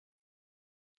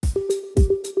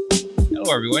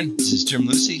everyone. This is Jim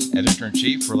Lucy,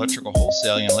 Editor-in-Chief for Electrical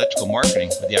Wholesaling and Electrical Marketing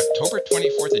with the October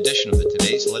 24th edition of the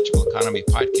Today's Electrical Economy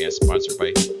podcast sponsored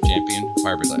by Champion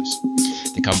Fiberglass.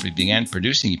 The company began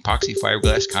producing epoxy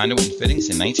fiberglass conduit and fittings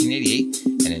in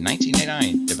 1988 and in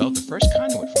 1989 developed the first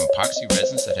conduit from epoxy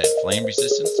resins that had flame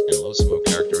resistance and low smoke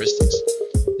characteristics.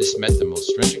 This met the most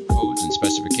stringent codes and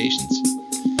specifications.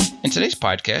 In today's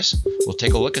podcast, we'll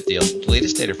take a look at the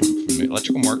latest data from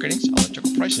Electrical Marketing's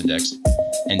Electrical Price Index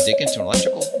and dig into an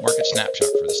electrical market snapshot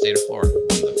for the state of Florida,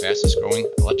 one of the fastest growing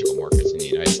electrical markets in the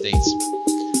United States.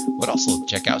 We'll also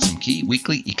check out some key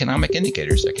weekly economic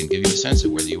indicators that can give you a sense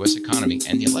of where the U.S. economy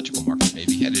and the electrical market may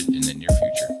be headed in the near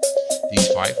future. These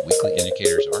 5 weekly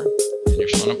indicators are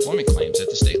initial unemployment claims at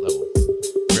the state level,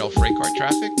 rail freight car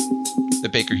traffic, the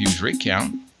Baker Hughes rig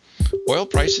count, oil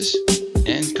prices,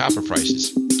 and copper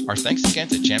prices. Our thanks again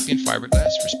to Champion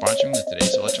Fiberglass for sponsoring the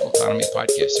Today's Electrical Economy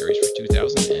podcast series for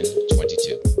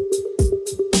 2022.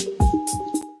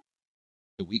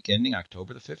 The week ending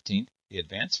October the 15th, the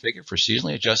advanced figure for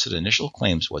seasonally adjusted initial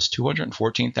claims was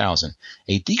 214,000,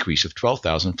 a decrease of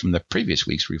 12,000 from the previous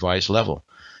week's revised level.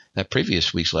 That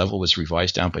previous week's level was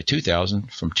revised down by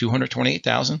 2,000 from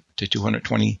 228,000 to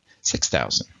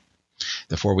 226,000.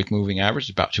 The 4-week moving average is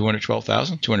about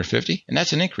 212,250, and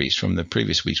that's an increase from the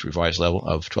previous week's revised level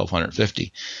of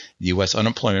 1,250. The U.S.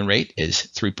 unemployment rate is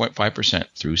 3.5%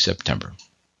 through September.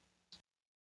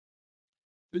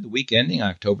 Through the week ending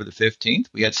October the 15th,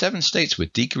 we had 7 states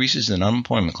with decreases in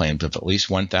unemployment claims of at least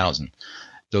 1,000.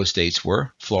 Those states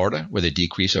were Florida with a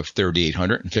decrease of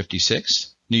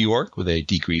 3,856, New York with a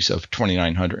decrease of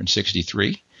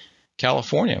 2,963,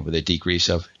 California with a decrease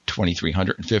of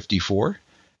 2,354,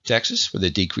 Texas with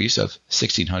a decrease of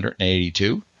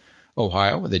 1,682,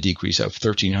 Ohio with a decrease of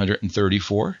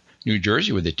 1,334, New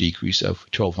Jersey with a decrease of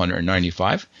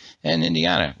 1,295, and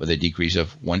Indiana with a decrease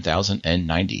of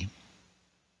 1,090. It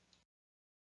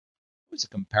was a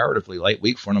comparatively light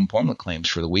week for unemployment claims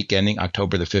for the week ending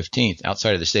October the 15th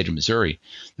outside of the state of Missouri.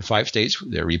 The 5 states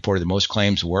that reported the most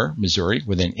claims were Missouri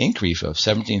with an increase of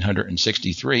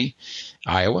 1,763,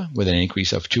 Iowa with an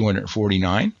increase of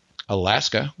 249,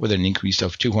 Alaska with an increase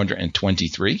of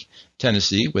 223,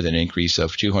 Tennessee with an increase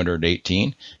of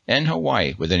 218, and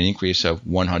Hawaii with an increase of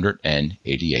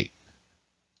 188.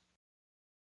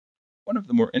 One of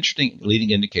the more interesting leading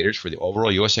indicators for the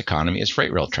overall U.S. economy is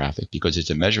freight rail traffic because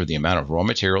it's a measure of the amount of raw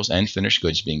materials and finished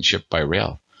goods being shipped by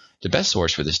rail. The best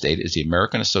source for this data is the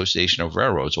American Association of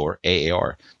Railroads, or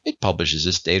AAR. It publishes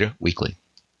this data weekly.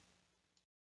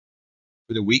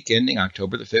 For the week ending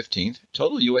October the 15th,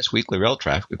 total U.S. weekly rail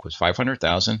traffic was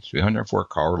 500,304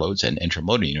 carloads and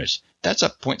intermodal units. That's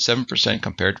up 0.7%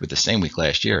 compared with the same week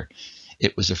last year.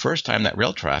 It was the first time that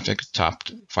rail traffic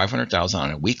topped 500,000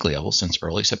 on a weekly level since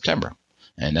early September,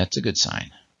 and that's a good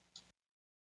sign.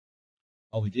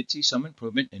 While we did see some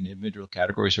improvement in individual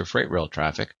categories of freight rail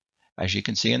traffic, as you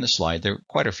can see in the slide, there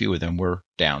quite a few of them were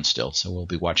down still, so we'll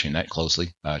be watching that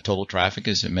closely. Total traffic,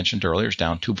 as I mentioned earlier, is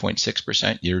down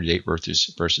 2.6% year-to-date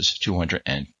versus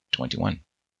 221.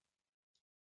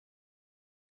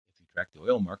 If you track the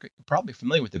oil market, you're probably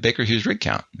familiar with the Baker Hughes rig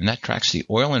count, and that tracks the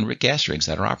oil and gas rigs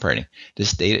that are operating.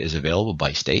 This data is available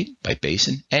by state, by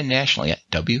basin, and nationally at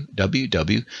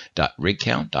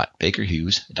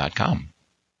www.rigcount.bakerhughes.com.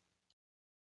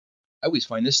 I always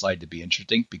find this slide to be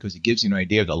interesting because it gives you an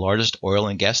idea of the largest oil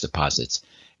and gas deposits.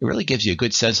 It really gives you a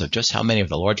good sense of just how many of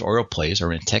the large oil plays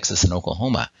are in Texas and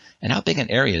Oklahoma, and how big an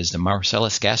area the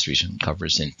Marcellus gas region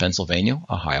covers in Pennsylvania,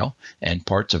 Ohio, and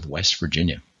parts of West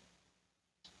Virginia.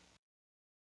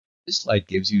 This slide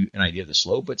gives you an idea of the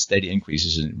slow but steady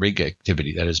increases in rig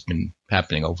activity that has been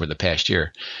happening over the past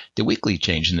year. The weekly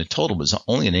change in the total was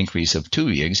only an increase of 2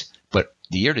 rigs, but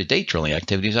the year-to-date drilling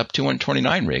activity is up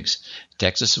 229 rigs.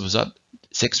 Texas was up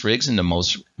 6 rigs in the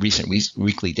most recent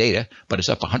weekly data, but it's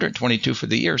up 122 for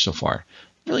the year so far.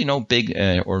 Really no big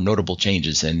or notable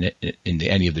changes in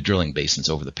any of the drilling basins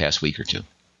over the past week or two.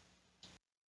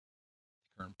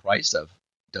 Current price of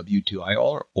WTI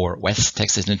oil, or West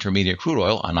Texas Intermediate crude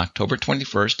oil, on October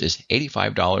 21st is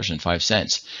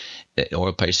 $85.05. The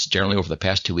oil prices generally over the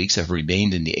past 2 weeks have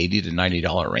remained in the $80 to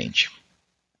 $90 range.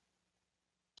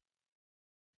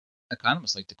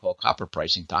 Economists like to call copper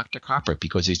pricing Dr. Copper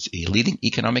because it's a leading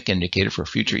economic indicator for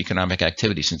future economic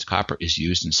activity since copper is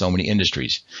used in so many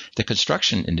industries. The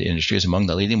construction industry is among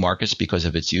the leading markets because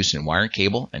of its use in wire and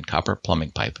cable and copper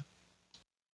plumbing pipe.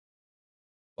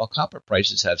 While copper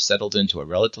prices have settled into a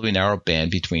relatively narrow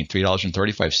band between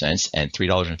 $3.35 and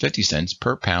 $3.50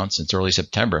 per pound since early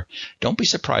September, don't be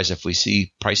surprised if we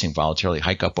see pricing volatility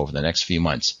hike up over the next few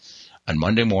months. On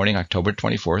Monday morning, October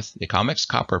 24th, the COMEX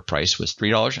copper price was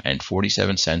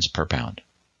 $3.47 per pound.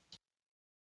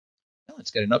 Let's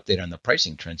get an update on the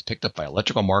pricing trends picked up by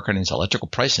Electrical Marketing's Electrical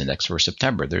Price Index for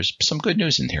September. There's some good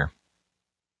news in here.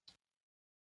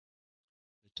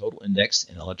 The total index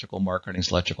in Electrical Marketing's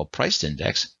Electrical Price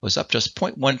Index was up just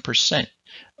 0.1%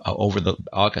 over the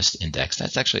August index.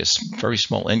 That's actually a very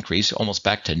small increase, almost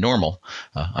back to normal.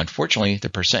 Unfortunately, the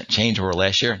percent change over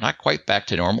last year, not quite back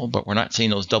to normal, but we're not seeing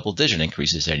those double-digit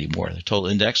increases anymore. The total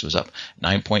index was up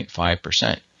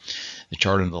 9.5%. The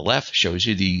chart on the left shows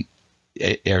you the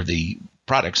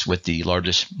products with the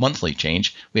largest monthly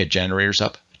change. We had generators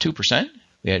up 2%.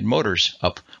 We had motors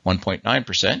up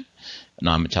 1.9%.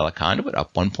 Non-metallic conduit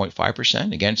up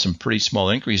 1.5%. Again, some pretty small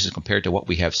increases compared to what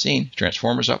we have seen.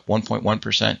 Transformers up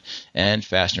 1.1% and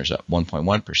fasteners up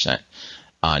 1.1%.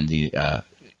 On the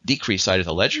decrease side of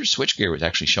the ledger, switchgear was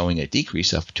actually showing a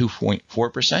decrease of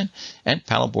 2.4%, and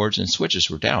panel boards and switches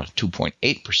were down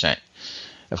 2.8%.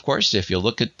 Of course, if you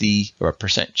look at the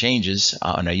percent changes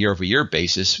on a year-over-year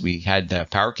basis, we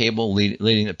had power cable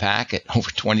leading the pack at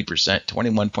over 20%,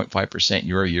 21.5%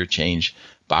 year-over-year change.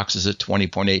 Boxes at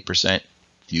 20.8%.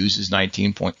 Fuses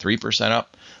 19.3%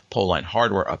 up. Pole line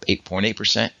hardware up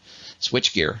 8.8%.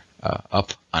 Switchgear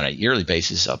up on a yearly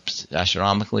basis, up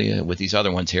astronomically with these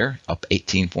other ones here, up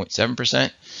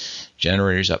 18.7%.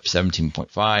 Generators up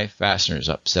 17.5%. Fasteners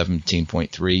up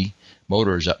 17.3%.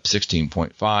 Motors up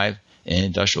 16.5%. And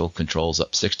industrial controls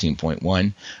up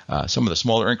 16.1%. Some of the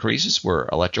smaller increases were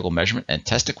electrical measurement and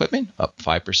test equipment up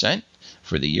 5%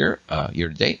 for the year to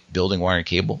date. Building wire and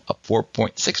cable up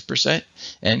 4.6%,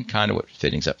 and conduit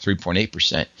fittings up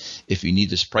 3.8%. If you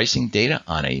need this pricing data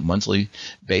on a monthly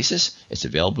basis, it's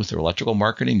available with their Electrical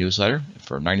Marketing newsletter.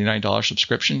 For a $99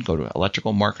 subscription, go to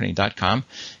electricalmarketing.com.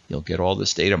 You'll get all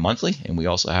this data monthly, and we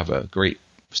also have a great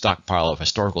stockpile of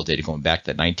historical data going back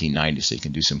to 1990, so you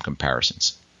can do some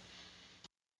comparisons.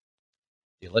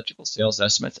 The electrical sales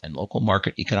estimates and local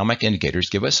market economic indicators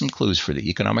give us some clues for the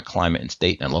economic climate in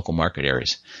state and local market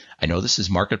areas. I know this is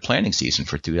market planning season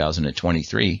for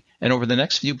 2023, and over the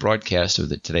next few broadcasts of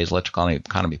today's Electrical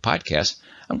Economy podcast,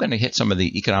 I'm going to hit some of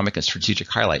the economic and strategic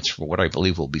highlights for what I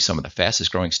believe will be some of the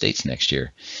fastest growing states next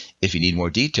year. If you need more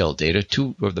detailed data,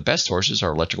 two of the best sources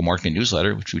are Electrical Marketing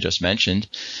newsletter, which we just mentioned,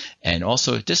 and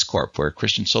also Discorp, where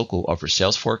Christian Sokol offers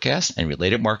sales forecasts and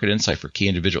related market insight for key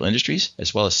individual industries,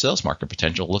 as well as sales market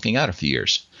potential looking out a few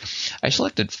years. I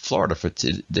selected Florida for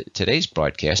today's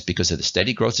broadcast because of the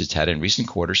steady growth it's had in recent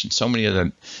quarters in so many of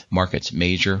the market's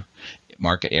major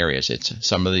market areas.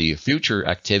 Some of the future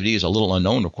activity is a little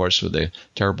unknown, of course, with the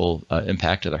terrible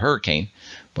impact of the hurricane,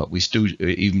 but we still,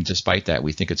 even despite that,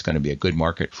 we think it's going to be a good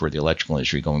market for the electrical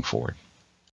industry going forward.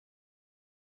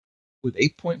 With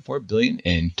 $8.4 billion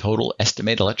in total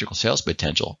estimated electrical sales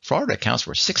potential, Florida accounts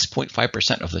for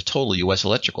 6.5% of the total U.S.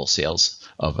 electrical sales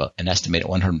of an estimated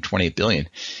 $128 billion.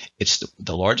 It's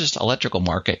the largest electrical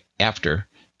market after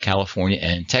California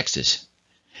and Texas.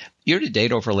 Year to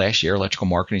date over last year, Electrical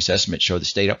Marketing's estimates show the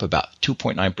state up about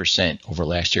 2.9% over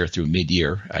last year through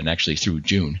mid-year and actually through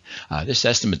June. This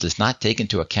estimate does not take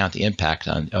into account the impact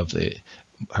of the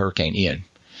Hurricane Ian.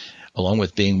 Along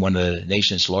with being one of the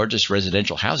nation's largest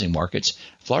residential housing markets,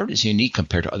 Florida is unique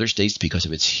compared to other states because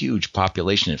of its huge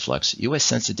population influx. U.S.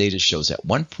 Census data shows that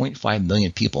 1.5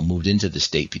 million people moved into the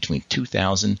state between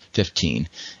 2015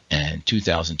 and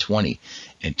 2020.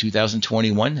 In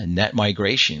 2021, the net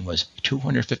migration was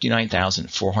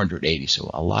 259,480, so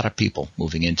a lot of people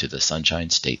moving into the Sunshine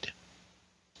State.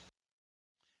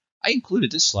 I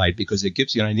included this slide because it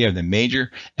gives you an idea of the major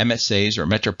MSAs or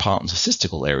metropolitan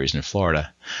statistical areas in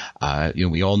Florida.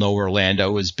 We all know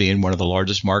Orlando as being one of the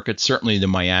largest markets. Certainly the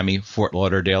Miami, Fort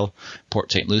Lauderdale,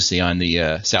 Port St. Lucie on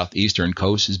the southeastern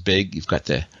coast is big. You've got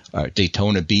the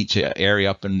Daytona Beach area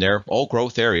up in there, all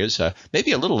growth areas,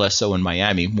 maybe a little less so in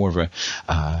Miami, more of a,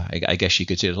 I guess you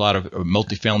could say there's a lot of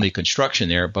multifamily construction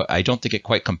there, but I don't think it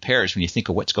quite compares when you think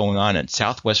of what's going on in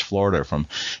Southwest Florida from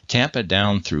Tampa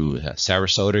down through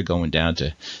Sarasota, going down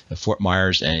to Fort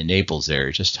Myers and Naples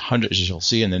there. Just hundreds, as you'll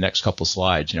see in the next couple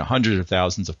slides, hundreds of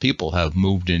thousands of people have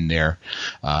moved in there.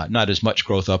 Not as much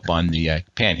growth up on the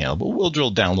Panhandle, but we'll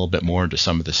drill down a little bit more into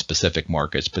some of the specific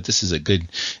markets. But this is a good,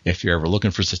 if you're ever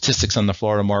looking for statistics on the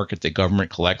Florida market, the government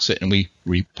collects it, and we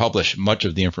republish much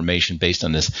of the information based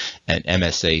on this at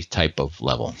MSA type of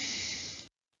level.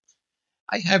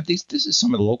 I have these. This is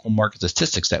some of the local market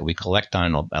statistics that we collect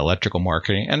on Electrical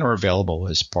Marketing and are available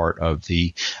as part of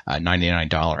the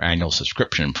 $99 annual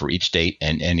subscription for each state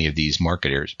and any of these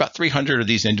market areas. About 300 of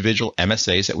these individual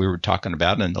MSAs that we were talking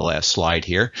about in the last slide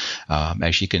here.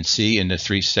 As you can see in the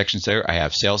three sections there, I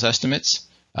have sales estimates,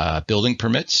 building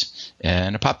permits,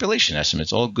 and a population estimate.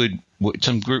 It's all good,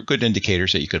 some good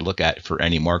indicators that you could look at for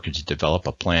any market to develop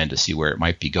a plan to see where it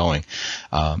might be going.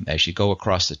 As you go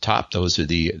across the top,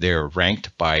 they're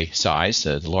ranked by size.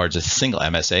 The largest single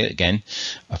MSA, again,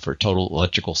 for total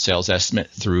electrical sales estimate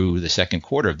through the second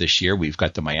quarter of this year, we've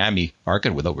got the Miami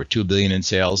market with over $2 billion in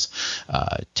sales,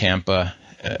 Tampa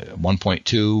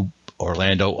 1.2.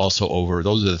 Orlando also over.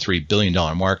 Those are the $3 billion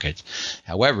markets.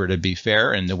 However, to be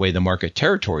fair, and the way the market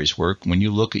territories work, when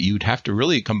you look at, you'd have to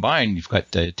really combine. You've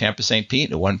got Tampa St.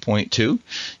 Pete at 1.2.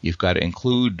 You've got to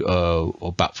include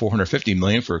about $450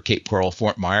 million for Cape Coral,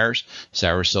 Fort Myers,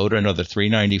 Sarasota another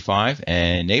 $395,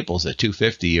 and Naples at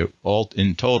 $250. All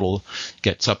in total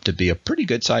gets up to be a pretty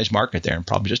good sized market there, and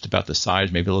probably just about the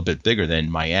size, maybe a little bit bigger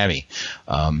than Miami.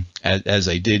 As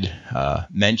I did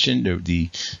mention,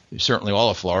 certainly all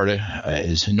of Florida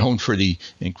is known for the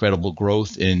incredible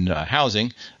growth in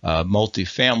housing.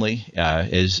 Multifamily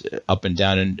is up and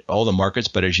down in all the markets,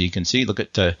 but as you can see, go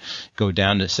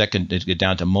down to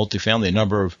multifamily, a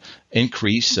number of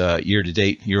increase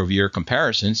year-to-date, year-over-year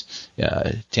comparisons.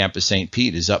 Tampa St.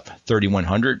 Pete is up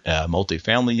 3,100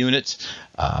 multifamily units.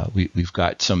 We've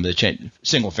got some of the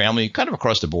single family kind of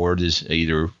across the board is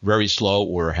either very slow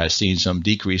or has seen some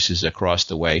decreases across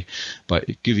the way, but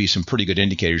it gives you some pretty good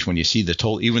indicators when you see the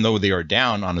total, even though they are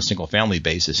down on a single family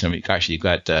basis. I mean, gosh, you've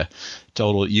got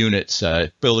total units,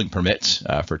 building permits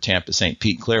for Tampa, St.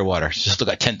 Pete, Clearwater. Just look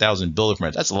at 10,000 building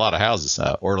permits. That's a lot of houses.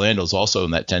 Orlando's also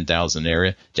in that 10,000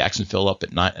 area. Jacksonville up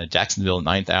at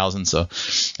 9,000. So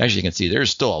as you can see, there's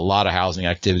still a lot of housing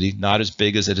activity. Not as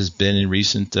big as it has been in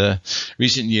recent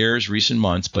years, recent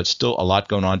months, but still a lot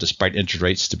going on despite interest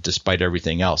rates, despite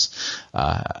everything else.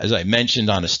 As I mentioned,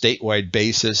 on a statewide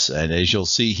basis, and as you'll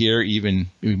see here, even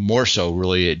more so,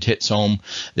 really, it hits home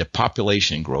the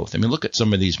population growth. I mean, look at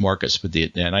some of these markets.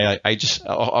 And I just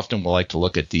often will like to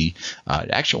look at the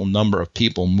actual number of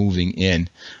people moving in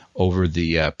over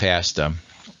the past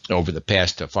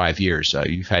 5 years.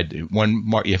 You've had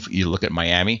if you look at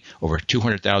Miami, over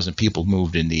 200,000 people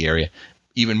moved in the area.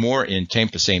 Even more in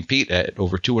Tampa St. Pete at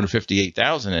over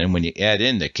 258,000, and when you add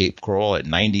in the Cape Coral at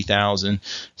 90,000,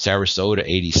 Sarasota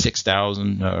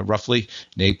 86,000 roughly,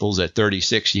 Naples at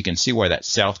 36, you can see why that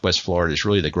Southwest Florida is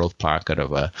really the growth pocket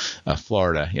of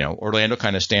Florida. You know, Orlando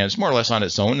kind of stands more or less on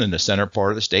its own in the center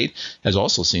part of the state. Has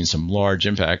also seen some large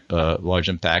impact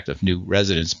of new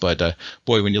residents, but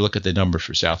boy, when you look at the numbers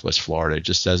for Southwest Florida, it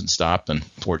just doesn't stop.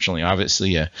 Unfortunately,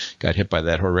 obviously, got hit by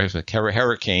that horrific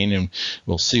hurricane, and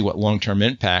we'll see what long-term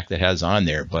impact that has on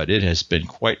there, but it has been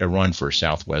quite a run for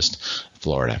Southwest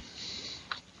Florida.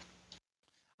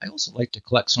 I also like to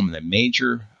collect some of the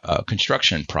major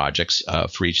construction projects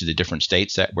for each of the different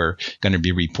states that we're going to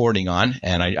be reporting on,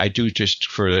 and I do just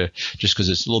because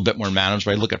it's a little bit more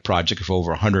manageable. I look at projects of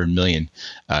over $100 million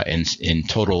in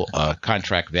total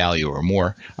contract value or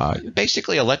more.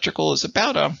 Basically, electrical is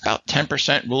about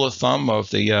 10% rule of thumb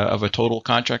of a total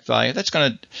contract value. That's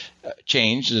going to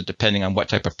change depending on what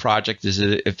type of project is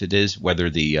it, if it is,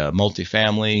 whether the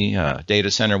multifamily,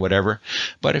 data center, whatever.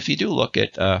 But if you do look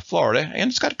at Florida, and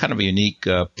it's got kind of a unique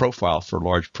profile for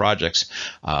large projects,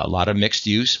 a lot of mixed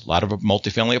use, a lot of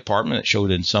multifamily apartment that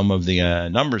showed in some of the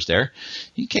numbers there.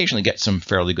 You occasionally get some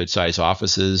fairly good sized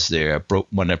offices.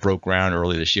 One that broke ground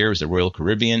early this year was the Royal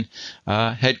Caribbean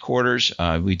headquarters.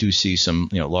 We do see some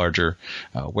larger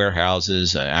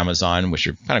warehouses, Amazon, which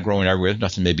are kind of growing everywhere.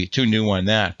 Nothing maybe too new on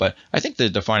that, but I think the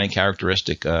defining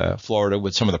characteristic Florida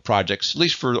with some of the projects, at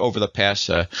least for over the past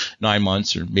 9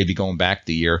 months or maybe going back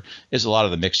the year, is a lot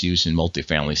of the mixed use and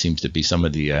multifamily seems to be some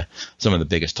of the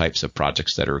biggest types of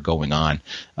projects that are going on.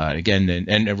 Again,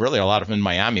 and really a lot of them in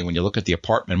Miami. When you look at the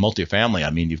apartment multifamily,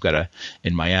 I mean, you've got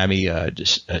in Miami,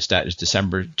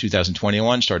 December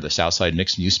 2021 started the Southside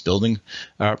mixed use building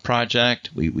project.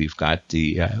 We've got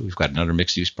another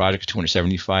mixed use project,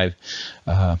 $275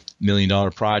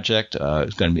 million project.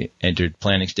 It's going to be entered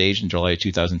planning stage in July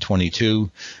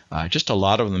 2022. Just a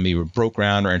lot of them either broke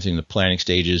ground or entering the planning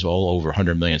stages, all over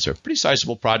 $100 million. So pretty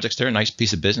sizable projects there. A nice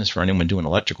piece of business for anyone doing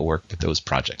electrical work with those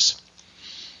projects.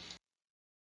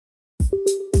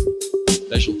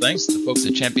 Special thanks to the folks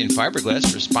at Champion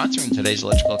Fiberglass for sponsoring today's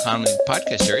Electrical Economy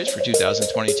podcast series for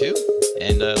 2022.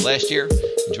 And last year,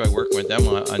 enjoyed working with them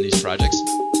on these projects.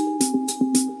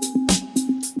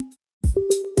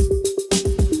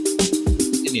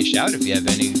 Give me a shout if you have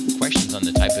any questions on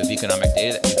the type of economic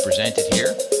data that we presented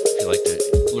here. If you'd like to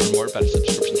learn more about a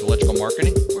subscription to electrical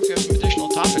marketing, or if you have some additional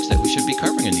topics that we should be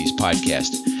covering in these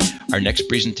podcasts. Our next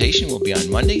presentation will be on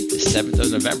Monday, the 7th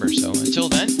of November. So until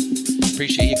then,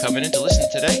 appreciate you coming in to listen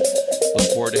today.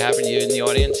 Look forward to having you in the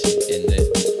audience in the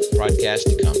broadcast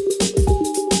to come.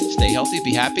 Stay healthy,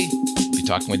 be happy. Be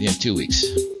talking with you in 2 weeks.